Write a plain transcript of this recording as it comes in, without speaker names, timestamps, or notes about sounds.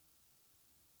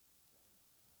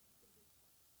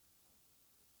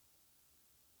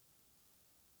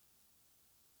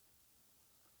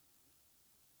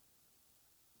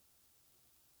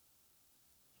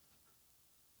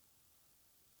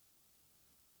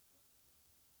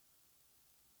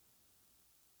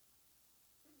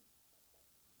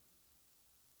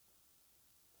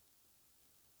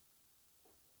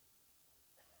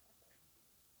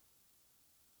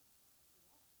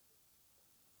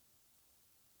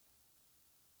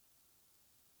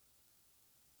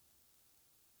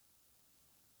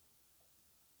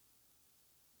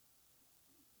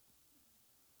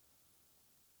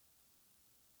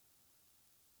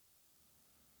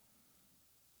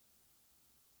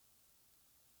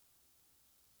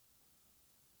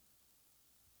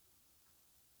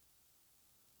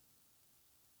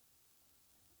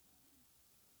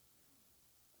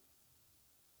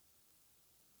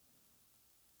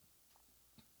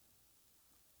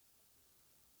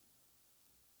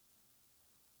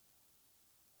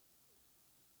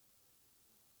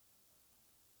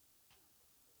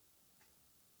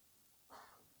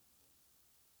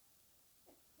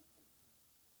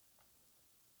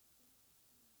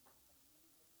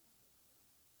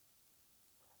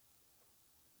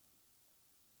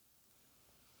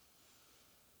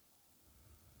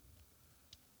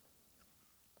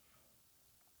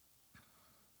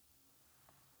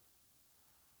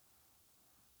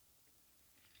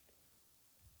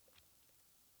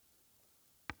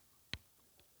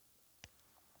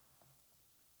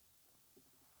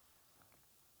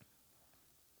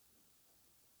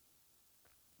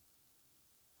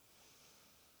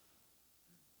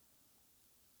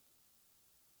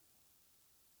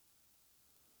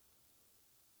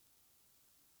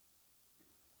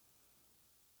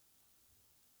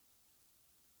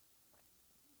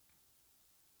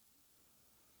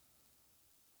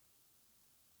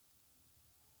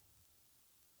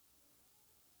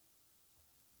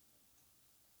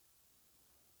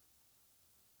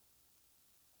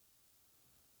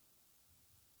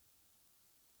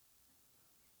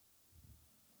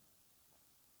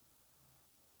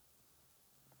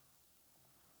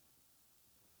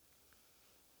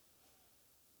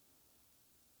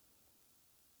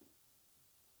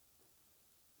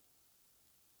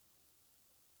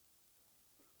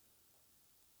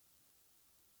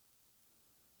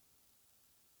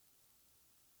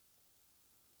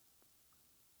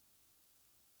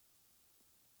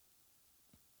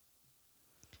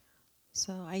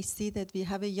So I see that we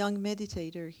have a young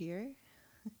meditator here.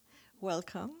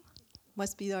 Welcome.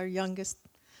 Must be our youngest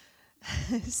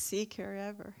seeker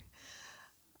ever.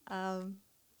 Um,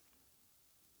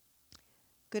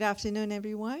 Good afternoon,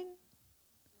 everyone.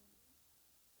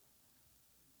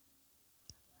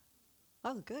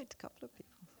 Oh, good. A couple of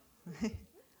people.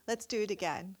 Let's do it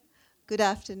again. Good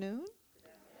afternoon.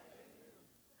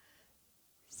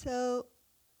 So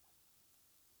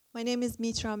my name is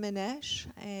Mitra Manesh,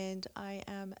 and I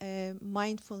am a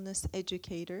mindfulness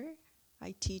educator.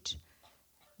 I teach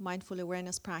mindful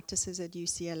awareness practices at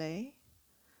UCLA.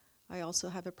 I also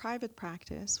have a private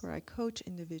practice where I coach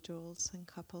individuals and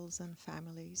couples and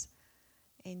families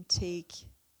and take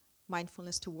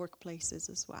mindfulness to workplaces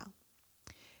as well.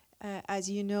 As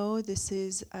you know, this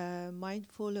is a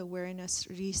Mindful Awareness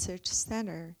Research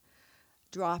Center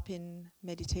drop-in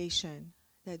meditation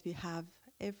that we have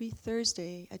every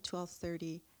Thursday at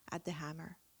 12:30 at the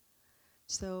Hammer.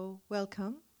 So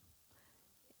welcome,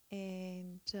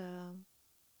 and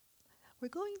we're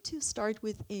going to start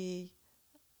with a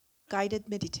guided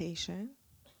meditation,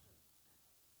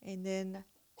 and then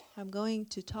I'm going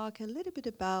to talk a little bit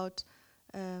about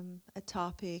a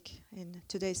topic, and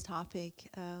today's topic,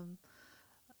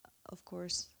 of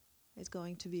course, is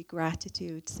going to be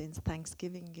gratitude, since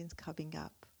Thanksgiving is coming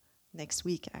up next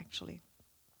week, actually.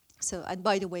 So, and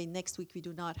by the way, next week we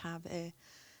do not have a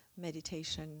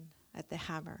meditation at the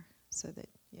Hammer, so that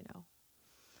you know.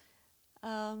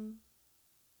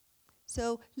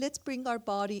 So let's bring our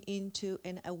body into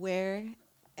an aware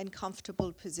and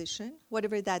comfortable position,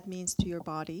 whatever that means to your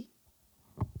body.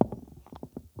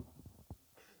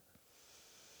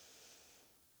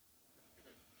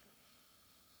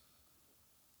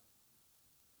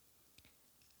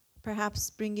 Perhaps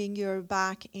bringing your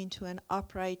back into an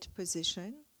upright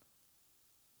position.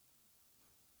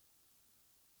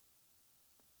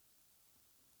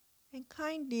 And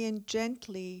kindly and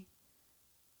gently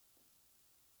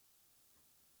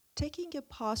taking a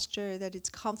posture that is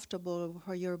comfortable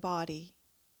for your body.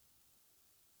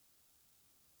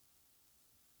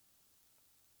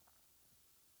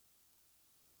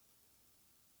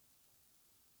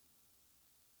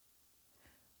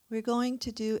 We're going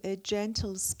to do a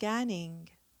gentle scanning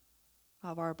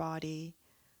of our body.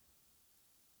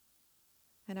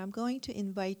 And I'm going to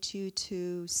invite you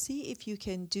to see if you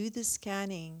can do the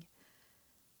scanning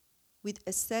with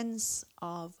a sense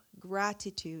of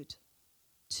gratitude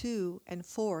to and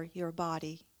for your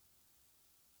body.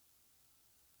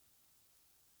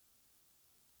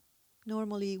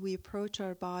 Normally, we approach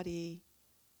our body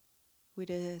with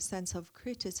a sense of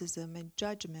criticism and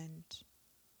judgment.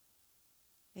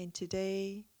 And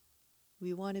today,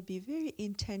 we want to be very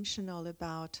intentional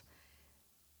about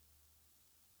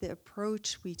the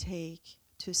approach we take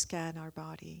to scan our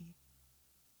body.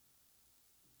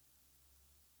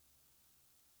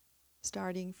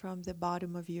 Starting from the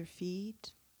bottom of your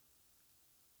feet,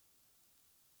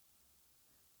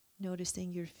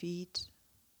 noticing your feet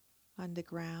on the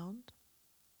ground,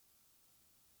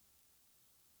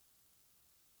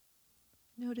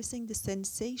 noticing the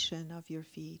sensation of your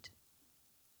feet.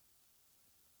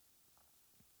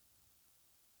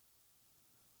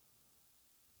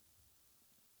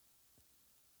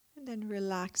 And then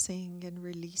relaxing and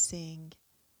releasing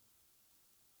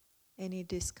any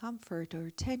discomfort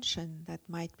or tension that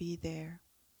might be there.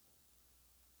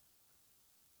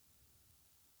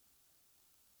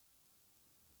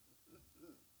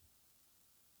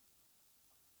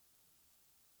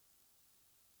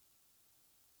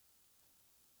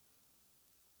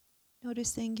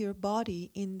 Noticing your body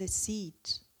in the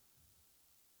seat.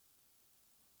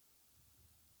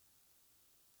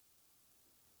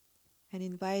 And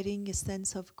inviting a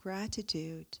sense of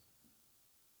gratitude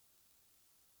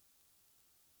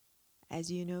as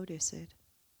you notice it.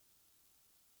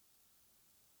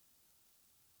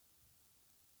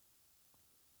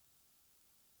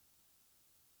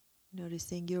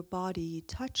 Noticing your body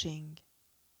touching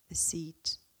the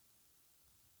seat.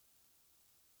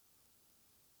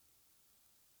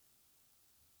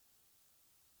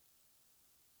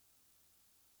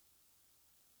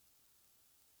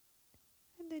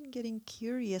 And then getting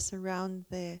curious around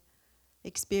the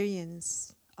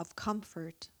experience of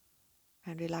comfort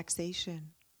and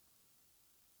relaxation.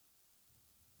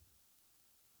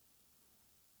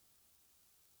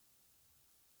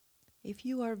 If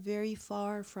you are very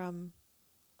far from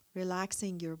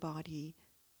relaxing your body,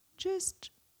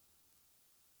 just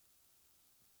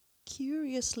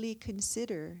curiously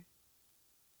consider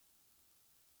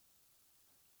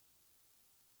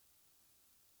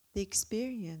the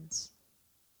experience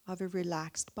of a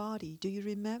relaxed body. Do you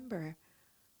remember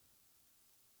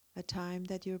a time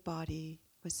that your body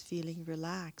was feeling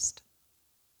relaxed.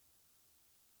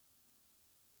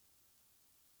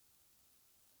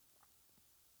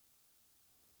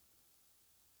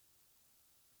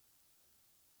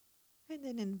 And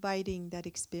then inviting that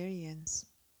experience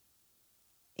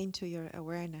into your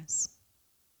awareness.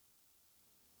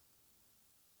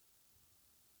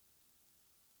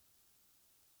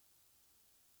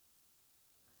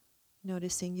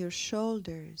 Noticing your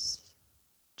shoulders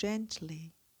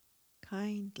gently,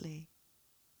 kindly,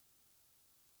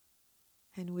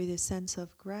 and with a sense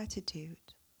of gratitude.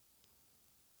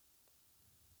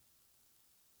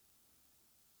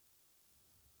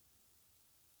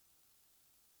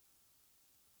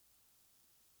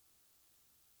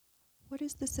 What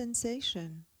is the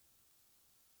sensation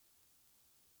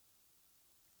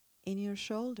in your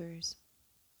shoulders?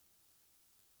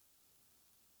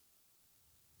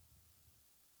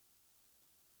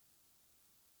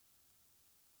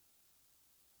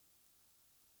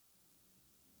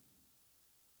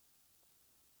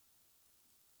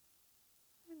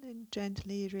 And then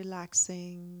gently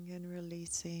relaxing and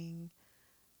releasing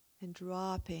and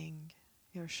dropping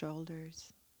your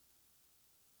shoulders.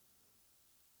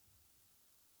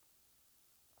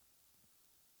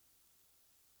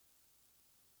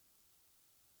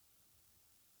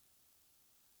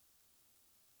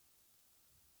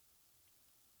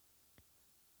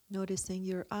 Noticing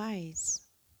your eyes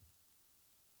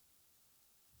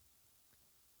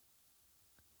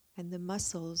and the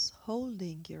muscles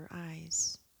holding your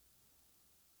eyes.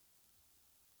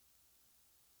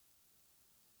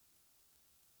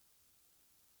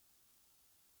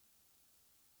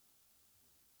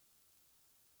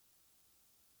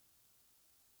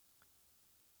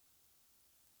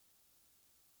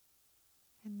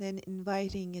 And then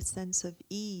inviting a sense of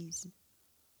ease.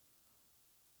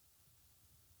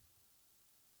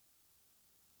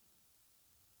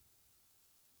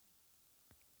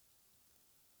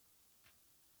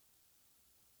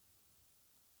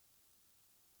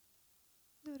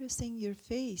 Noticing your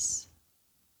face,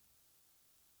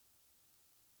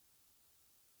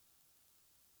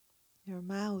 your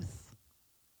mouth,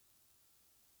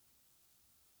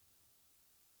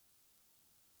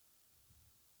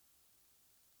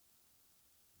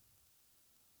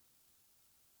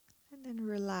 and then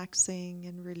relaxing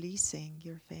and releasing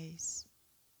your face.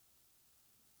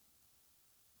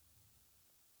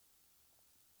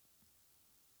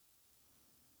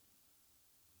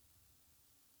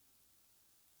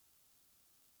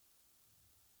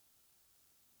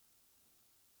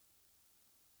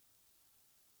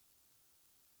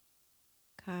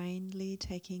 Kindly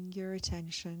taking your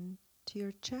attention to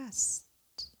your chest.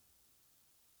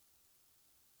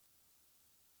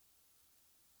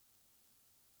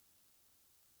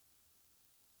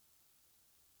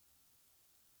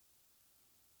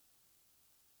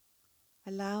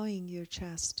 Allowing your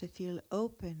chest to feel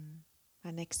open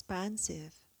and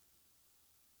expansive.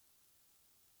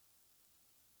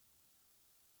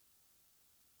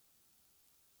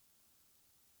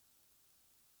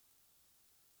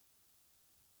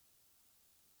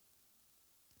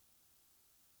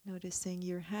 Noticing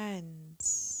your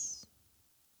hands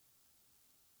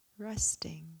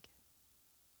resting.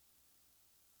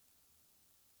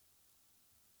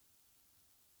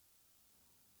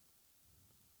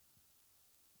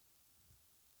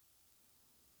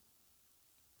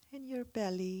 And your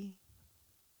belly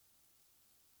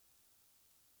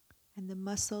and the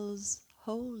muscles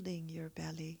holding your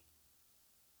belly.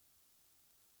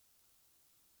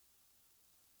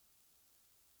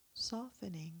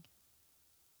 Softening,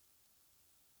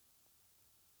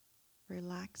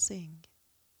 relaxing.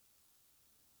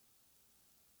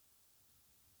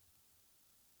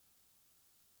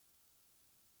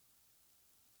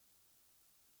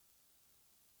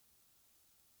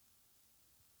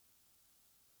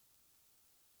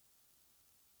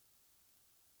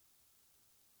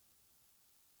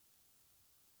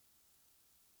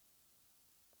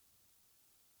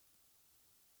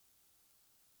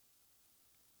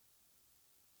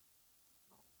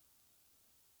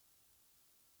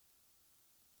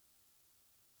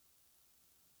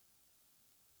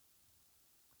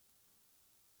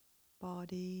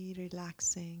 Body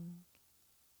relaxing.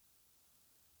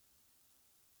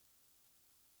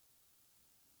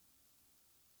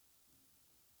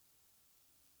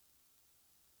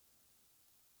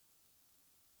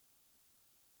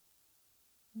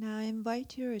 Now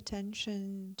invite your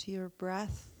attention to your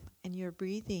breath and your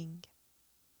breathing.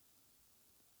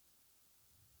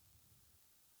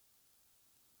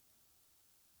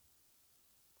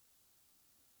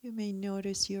 You may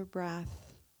notice your breath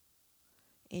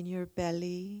in your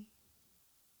belly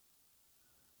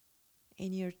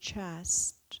in your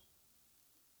chest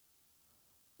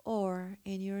or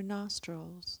in your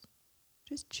nostrils.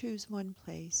 Just choose one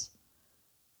place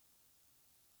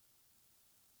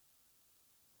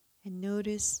and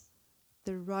notice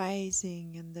the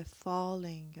rising and the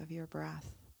falling of your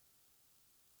breath.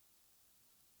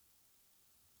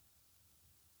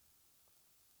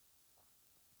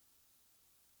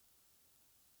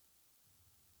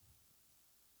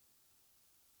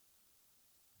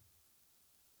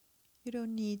 You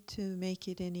don't need to make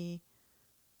it any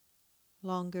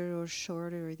longer or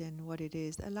shorter than what it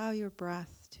is. Allow your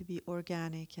breath to be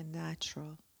organic and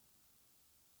natural.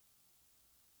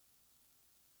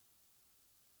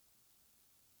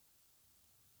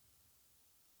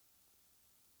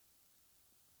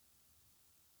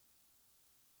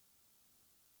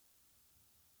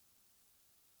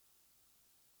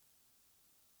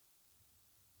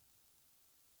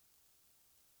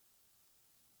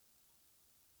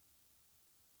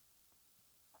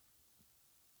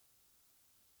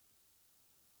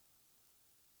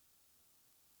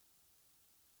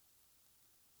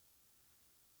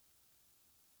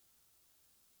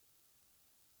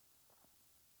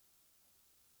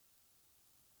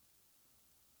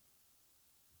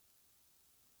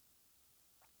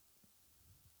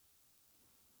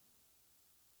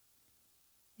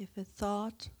 If a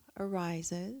thought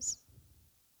arises,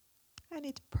 and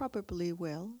it probably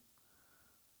will,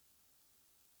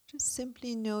 just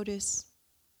simply notice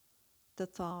the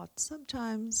thought.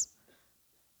 Sometimes,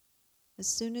 as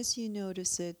soon as you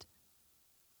notice it,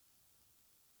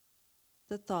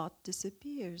 the thought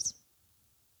disappears.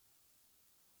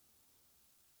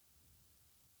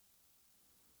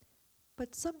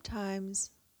 But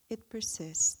sometimes it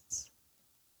persists.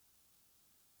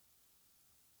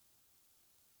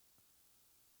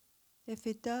 If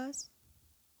it does,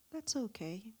 that's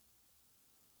okay.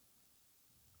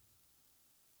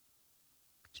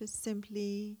 Just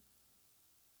simply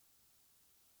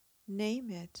name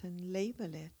it and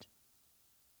label it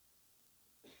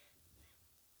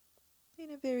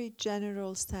in a very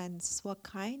general sense. What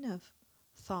kind of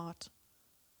thought?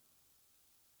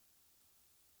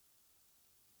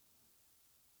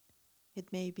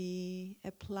 It may be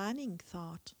a planning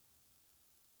thought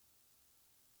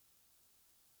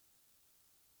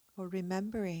or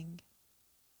remembering,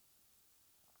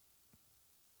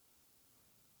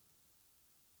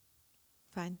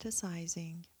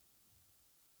 fantasizing.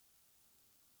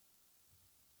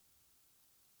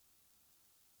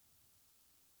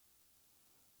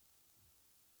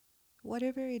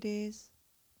 Whatever it is,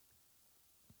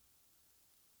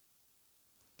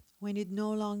 when it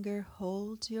no longer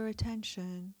holds your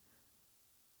attention,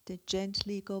 then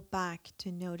gently go back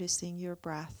to noticing your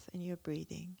breath and your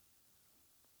breathing.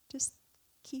 Just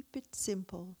keep it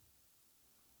simple.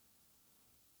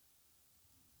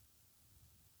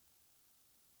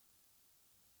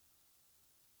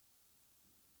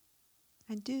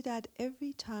 And do that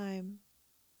every time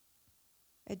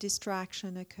a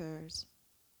distraction occurs.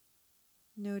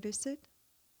 Notice it,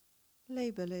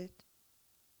 label it,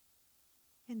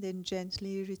 and then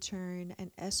gently return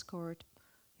and escort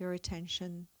your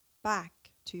attention back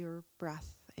to your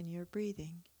breath and your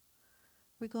breathing.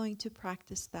 We're going to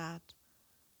practice that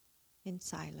in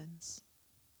silence.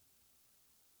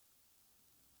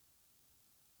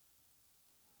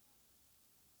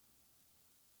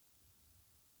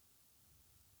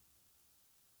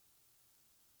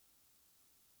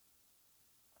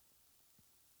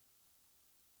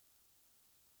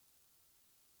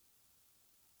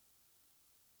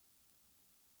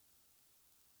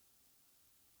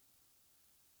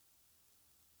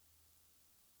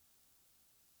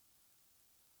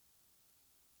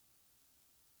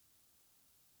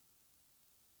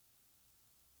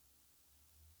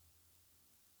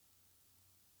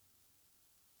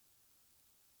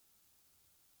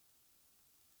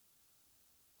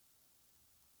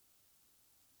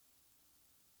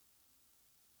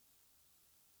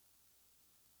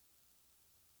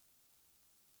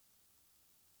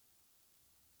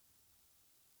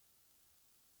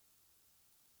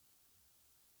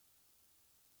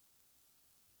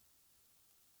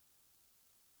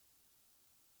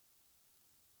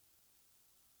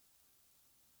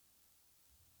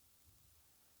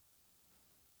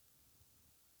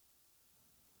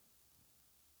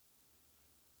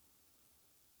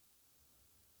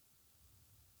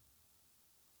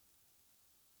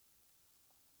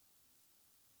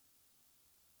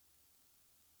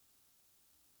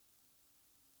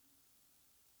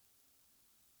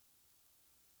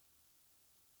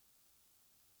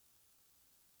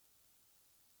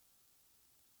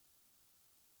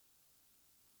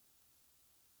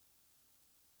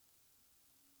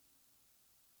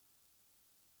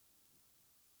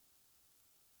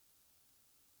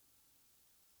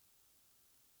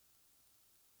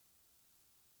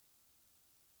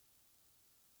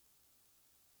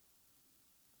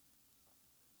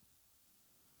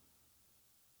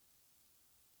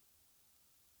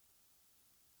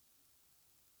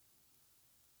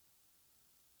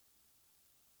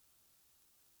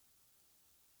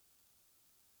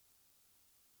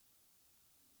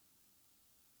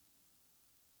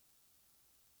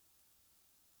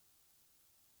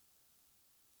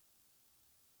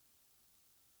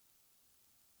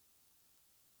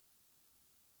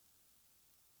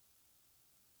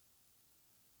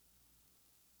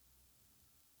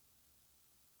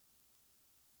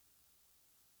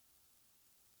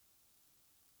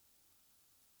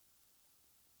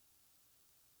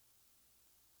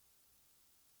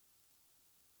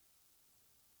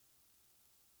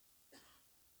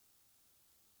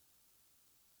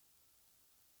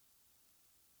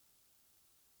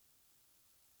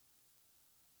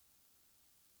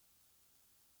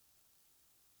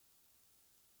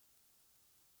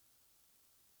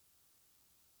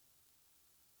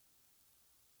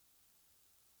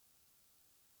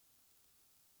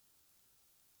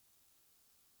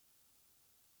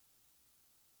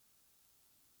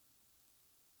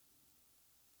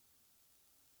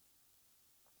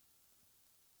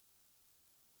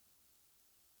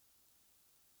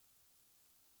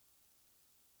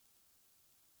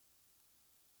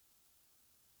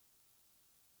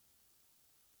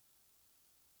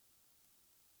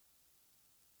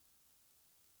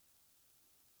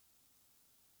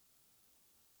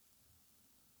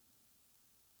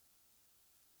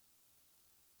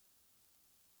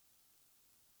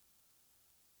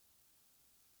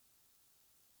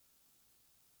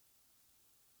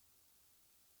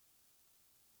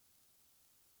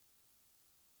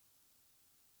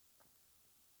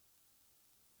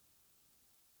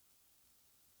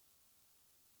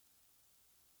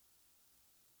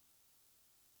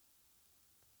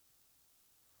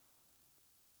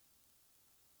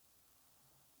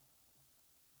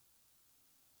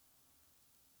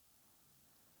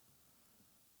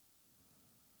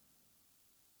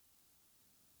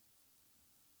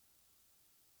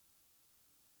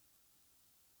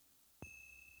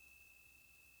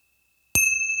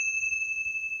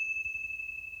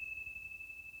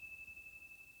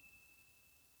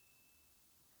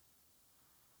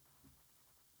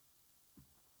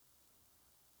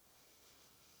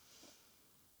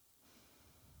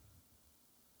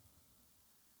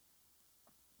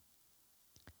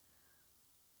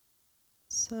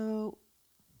 So,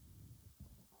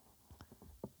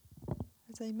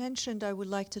 as I mentioned, I would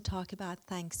like to talk about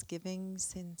Thanksgiving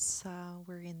since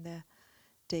we're in the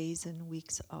days and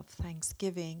weeks of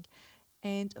Thanksgiving.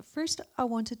 And first, I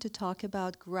wanted to talk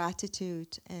about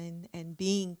gratitude and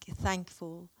being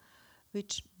thankful,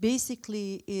 which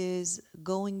basically is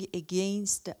going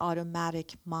against the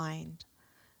automatic mind.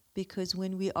 Because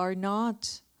when we are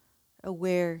not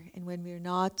aware and when we're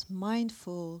not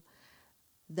mindful,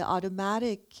 the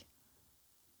automatic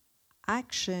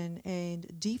action and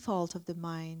default of the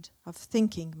mind, of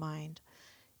thinking mind,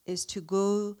 is to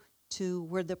go to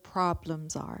where the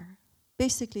problems are.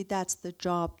 Basically, that's the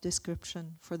job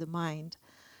description for the mind.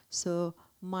 So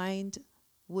mind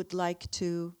would like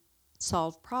to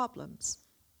solve problems.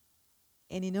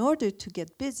 And in order to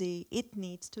get busy, it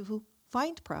needs to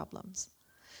find problems.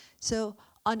 So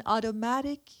on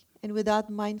automatic and without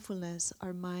mindfulness,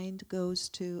 our mind goes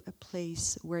to a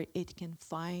place where it can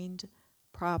find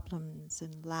problems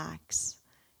and lacks,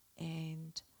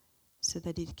 and so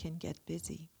that it can get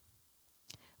busy.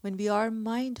 When we are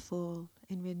mindful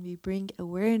and when we bring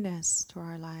awareness to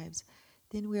our lives,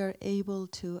 then we are able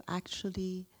to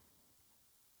actually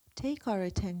take our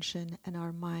attention and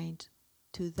our mind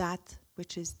to that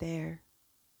which is there,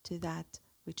 to that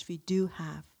which we do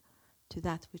have, to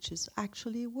that which is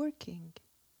actually working.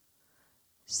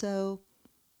 So,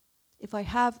 if I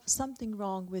have something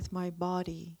wrong with my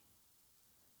body,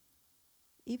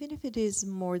 even if it is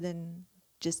more than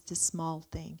just a small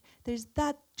thing, there's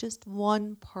that just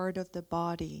one part of the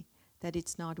body that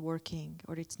it's not working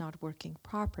or it's not working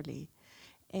properly.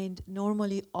 And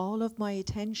normally all of my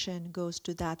attention goes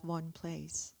to that one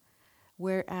place.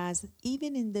 Whereas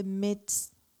even in the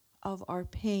midst of our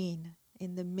pain,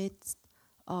 in the midst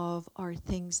of our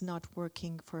things not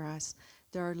working for us,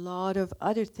 there are a lot of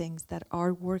other things that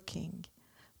are working,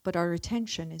 but our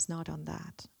attention is not on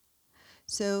that.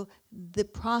 So the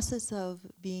process of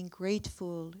being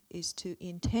grateful is to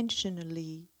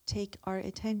intentionally take our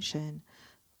attention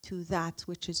to that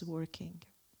which is working.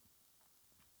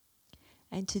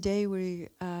 And today we're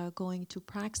going to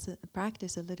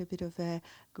practice a little bit of a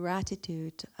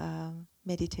gratitude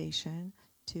meditation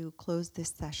to close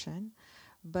this session.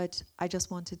 But I just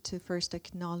wanted to first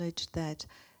acknowledge that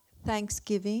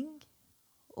Thanksgiving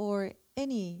or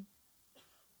any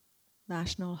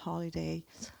national holiday,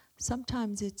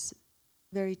 sometimes it's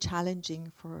very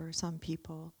challenging for some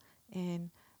people. And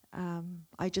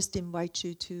I just invite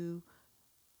you to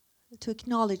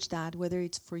acknowledge that, whether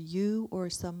it's for you or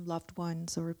some loved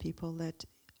ones or people that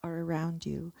are around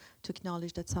you, to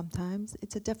acknowledge that sometimes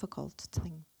it's a difficult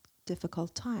thing,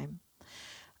 difficult time.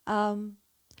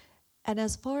 And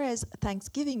as far as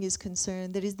Thanksgiving is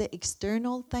concerned, there is the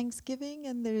external Thanksgiving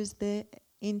and there is the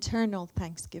internal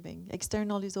Thanksgiving.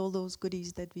 External is all those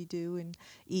goodies that we do and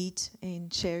eat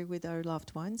and share with our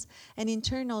loved ones. And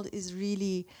internal is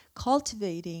really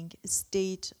cultivating a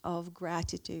state of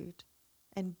gratitude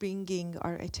and bringing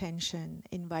our attention,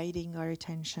 inviting our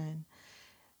attention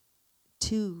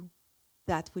to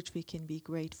that which we can be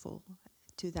grateful,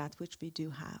 to that which we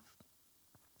do have.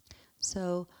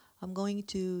 So I'm going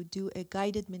to do a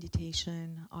guided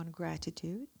meditation on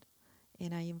gratitude,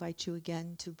 and I invite you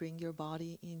again to bring your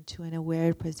body into an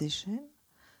aware position.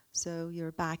 So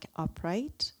your back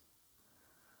upright,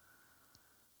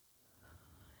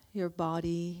 your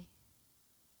body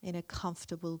in a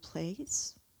comfortable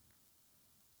place.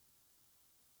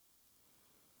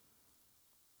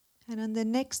 And on the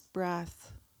next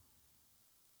breath,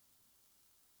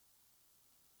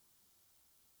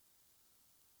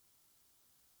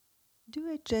 do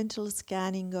a gentle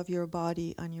scanning of your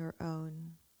body on your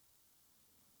own,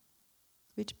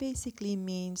 which basically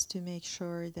means to make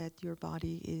sure that your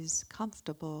body is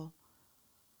comfortable.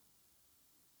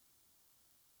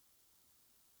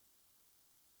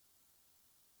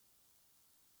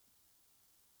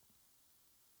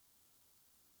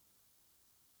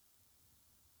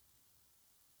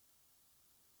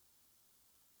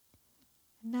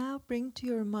 Now bring to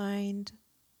your mind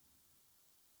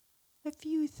a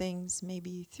few things,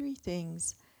 maybe 3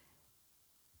 things,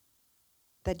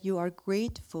 that you are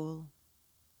grateful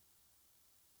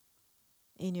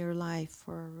in your life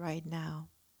for right now.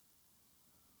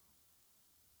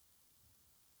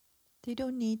 They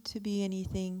don't need to be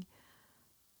anything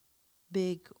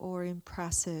big or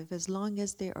impressive, as long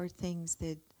as there are things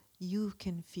that you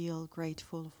can feel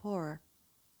grateful for.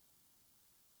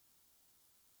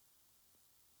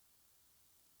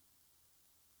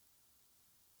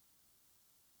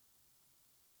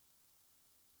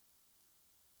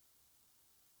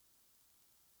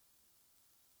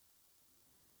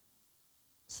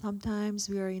 Sometimes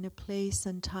we are in a place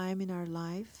and time in our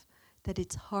life that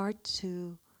it's hard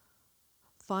to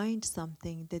find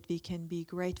something that we can be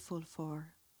grateful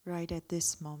for right at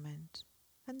this moment.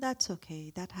 And that's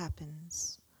okay, that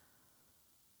happens.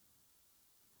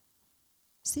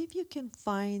 See if you can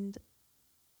find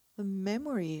a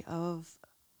memory of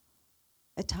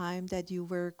a time that you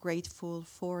were grateful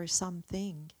for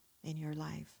something in your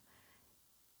life.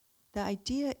 The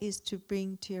idea is to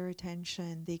bring to your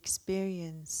attention the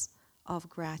experience of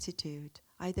gratitude,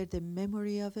 either the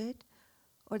memory of it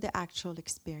or the actual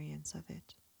experience of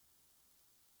it.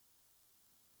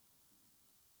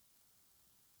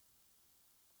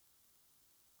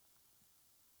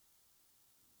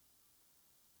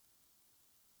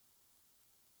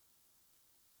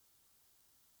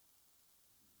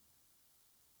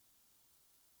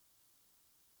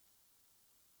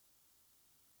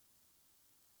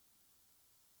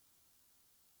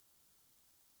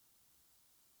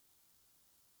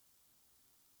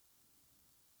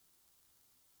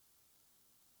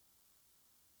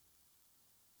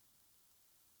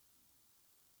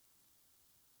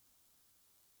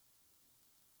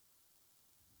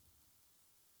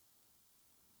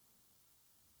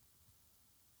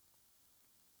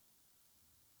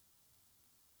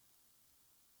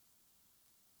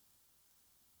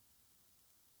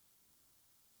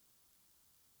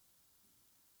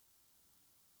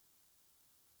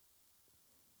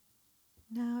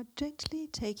 Now gently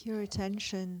take your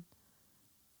attention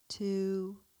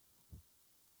to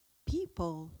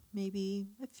people, maybe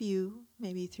a few,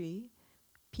 maybe three,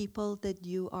 people that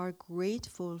you are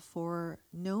grateful for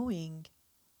knowing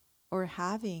or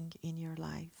having in your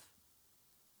life.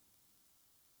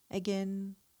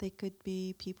 Again, they could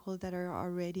be people that are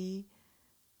already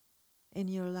in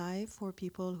your life or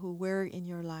people who were in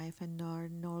your life and are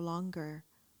no longer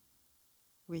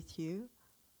with you.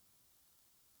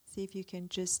 See if you can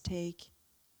just take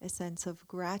a sense of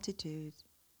gratitude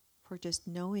for just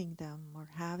knowing them or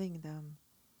having them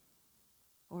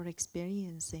or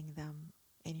experiencing them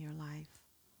in your life.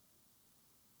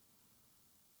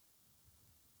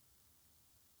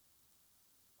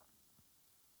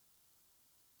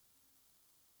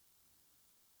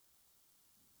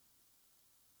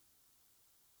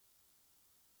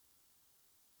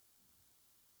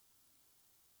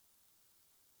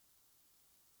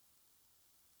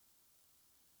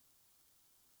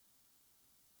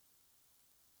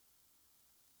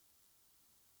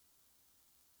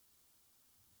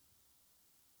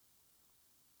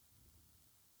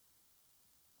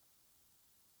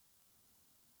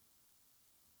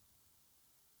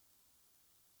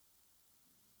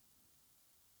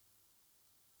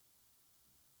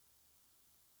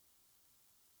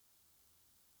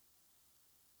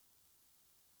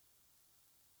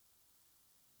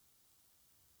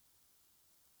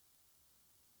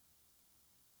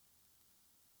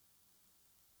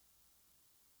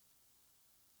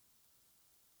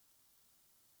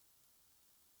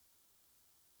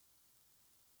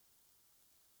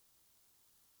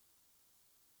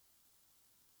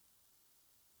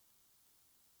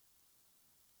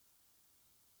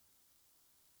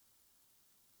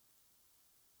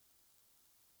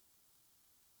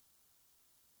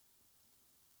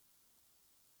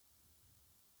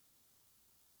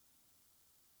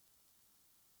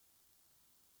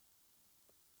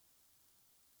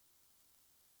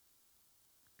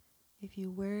 If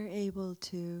you were able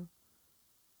to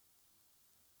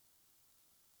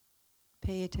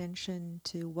pay attention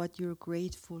to what you're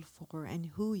grateful for and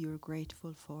who you're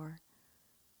grateful for,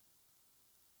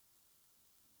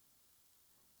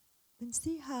 then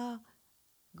see how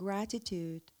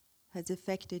gratitude has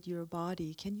affected your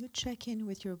body. Can you check in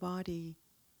with your body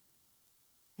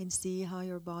and see how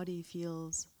your body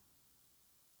feels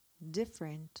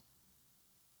different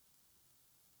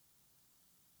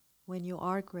when you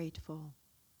are grateful?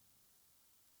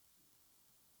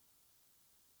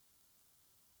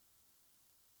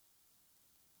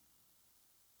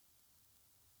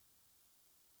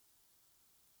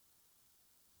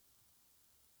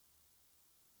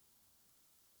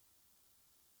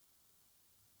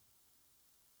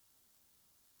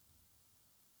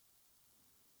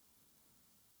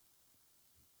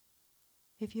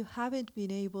 If you haven't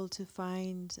been able to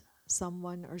find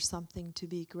someone or something to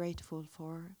be grateful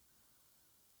for,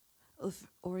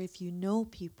 or if you know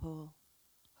people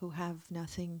who have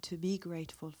nothing to be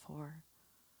grateful for,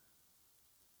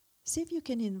 see if you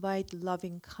can invite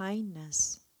loving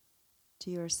kindness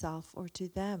to yourself or to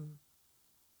them.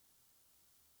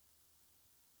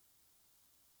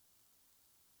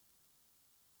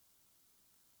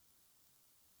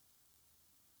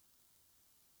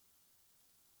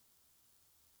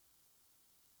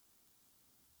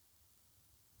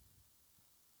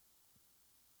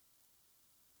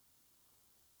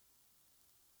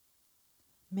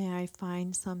 May I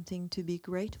find something to be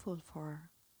grateful for.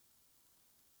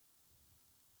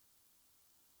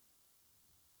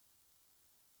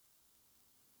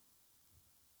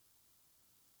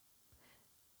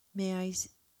 May I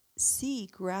see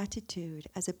gratitude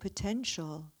as a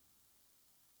potential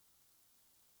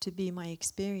to be my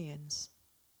experience.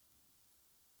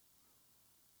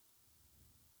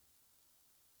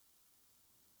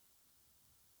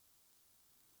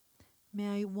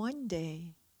 May I one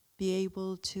day be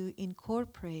able to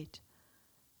incorporate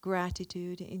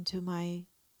gratitude into my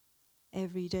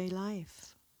everyday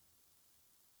life.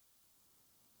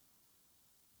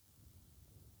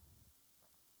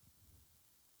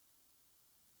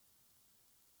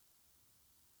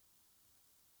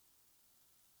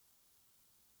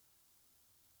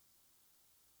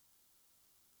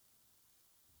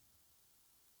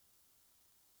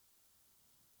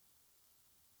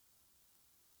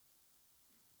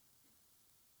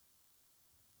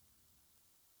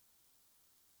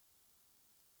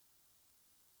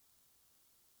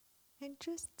 And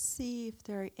just see if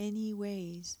there are any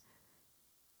ways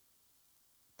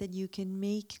that you can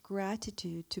make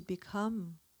gratitude to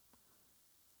become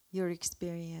your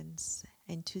experience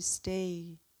and to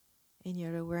stay in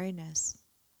your awareness.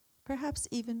 Perhaps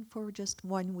even for just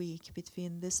 1 week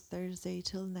between this Thursday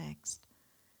till next,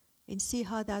 and see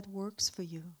how that works for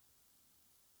you.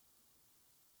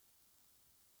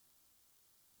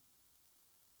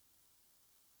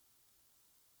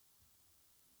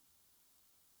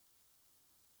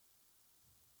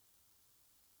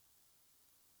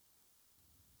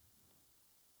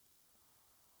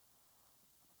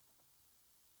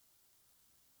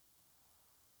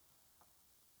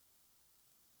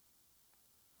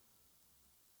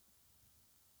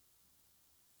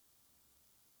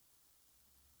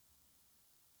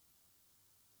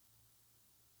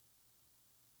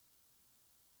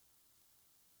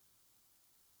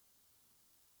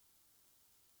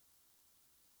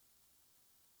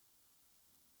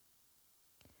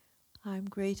 I'm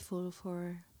grateful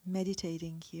for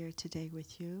meditating here today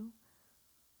with you,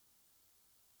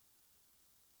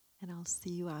 and I'll see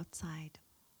you outside.